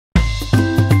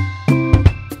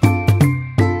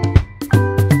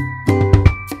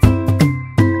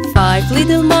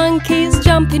little monkeys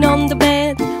jumping on the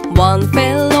bed. One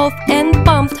fell off and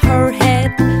bumped her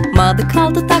head. Mother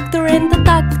called the doctor and the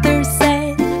doctor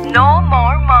said, "No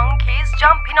more monkeys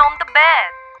jumping on the bed."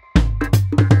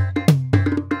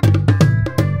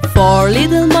 Four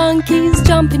little monkeys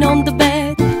jumping on the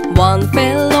bed. One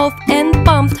fell off and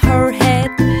bumped her head.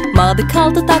 Mother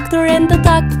called the doctor and the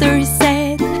doctor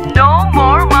said, "No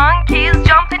more monkeys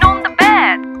jumping on the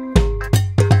bed."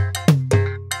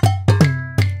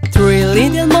 Three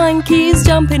little monkeys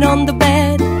jumping on the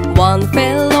bed. One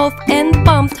fell off and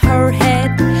bumped her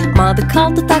head. Mother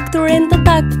called the doctor and the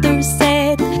doctor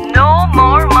said, "No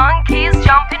more monkeys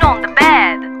jumping on the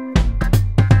bed."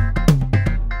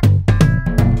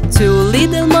 Two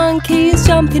little monkeys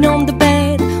jumping on the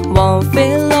bed. One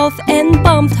fell off and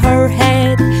bumped her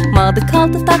head. Mother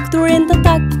called the doctor and the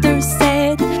doctor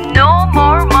said, "No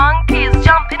more monkeys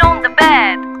jumping on the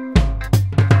bed."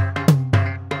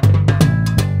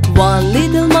 One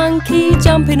little monkey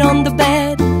jumping on the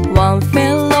bed. One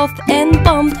fell off and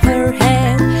bumped her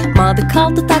head. Mother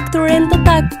called the doctor and the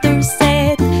doctor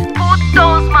said, "Put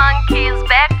those monkeys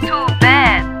back to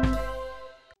bed."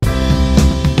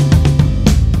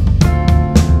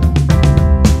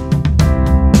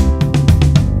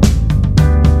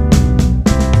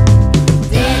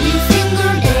 Daddy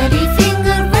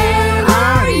finger, where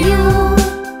are you?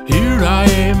 Here I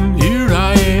am,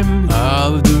 how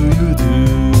do you do?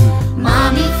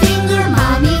 Mommy finger,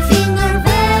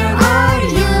 where are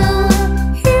you?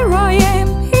 Here I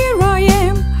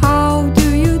am, how do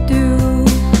you do?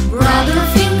 Brother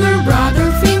finger,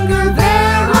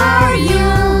 where are you?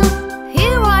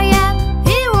 Here I am,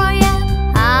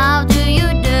 how do you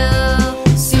do?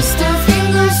 Sister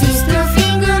finger,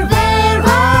 where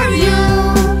are you?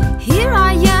 Here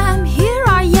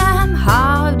I am,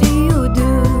 how do you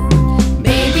do?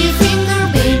 Baby finger,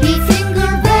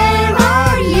 where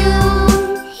are you?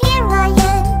 Here I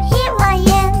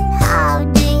am, how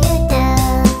do you do?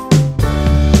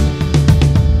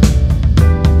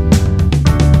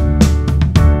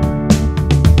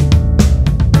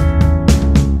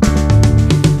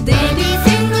 Daddy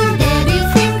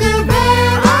finger,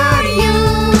 where are you?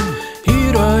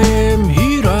 Here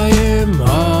I am,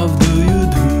 how do you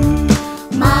do?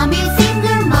 Mommy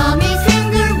finger,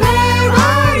 where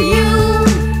are you?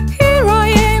 Here I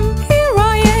am,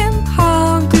 how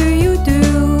do you do?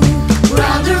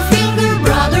 Brother finger,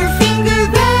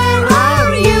 where are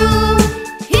you?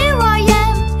 Here I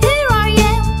am,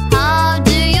 how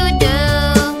do you do?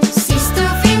 Sister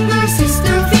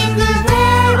finger,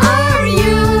 where are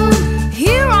you?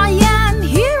 Here I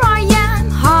am,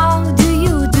 how do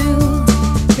you do?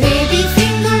 Baby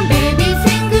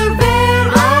finger, where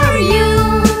are you?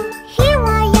 Here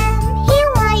I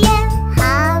am,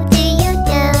 how do you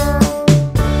do?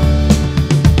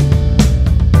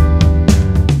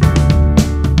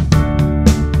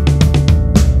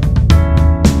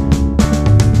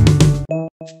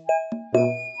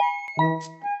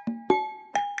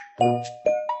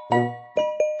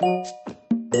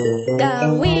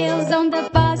 The wheels on the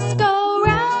bus go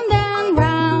round and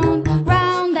round,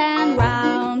 round and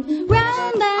round,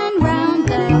 round and round.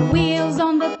 The wheels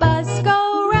on the bus go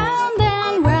round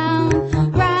and round,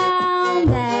 round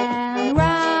and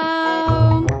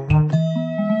round.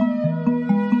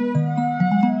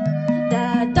 The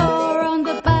door on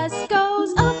the bus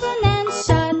goes open and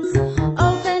shuts,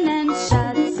 open and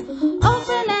shuts,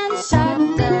 open and shut.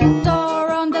 The door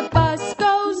on the bus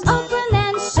goes open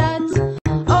and shuts,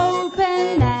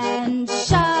 open and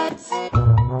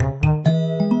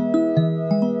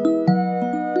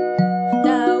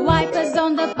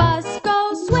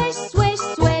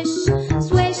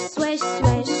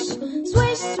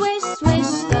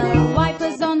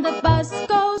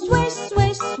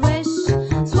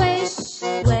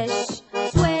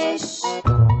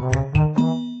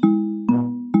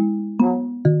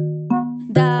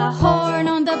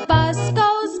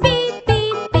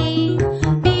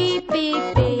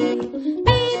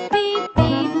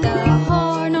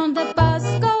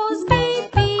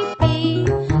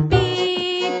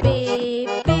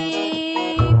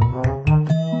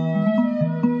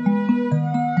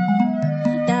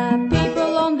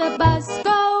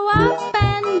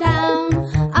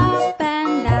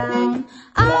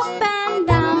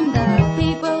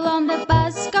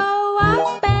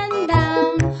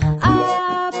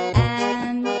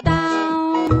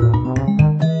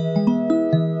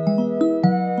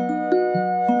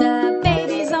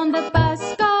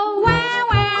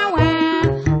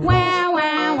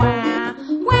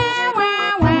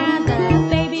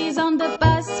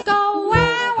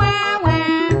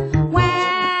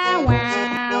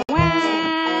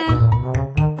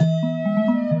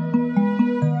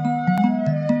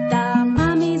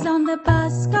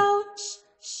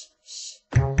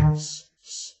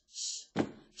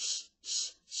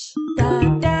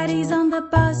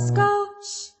go.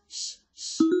 Shh.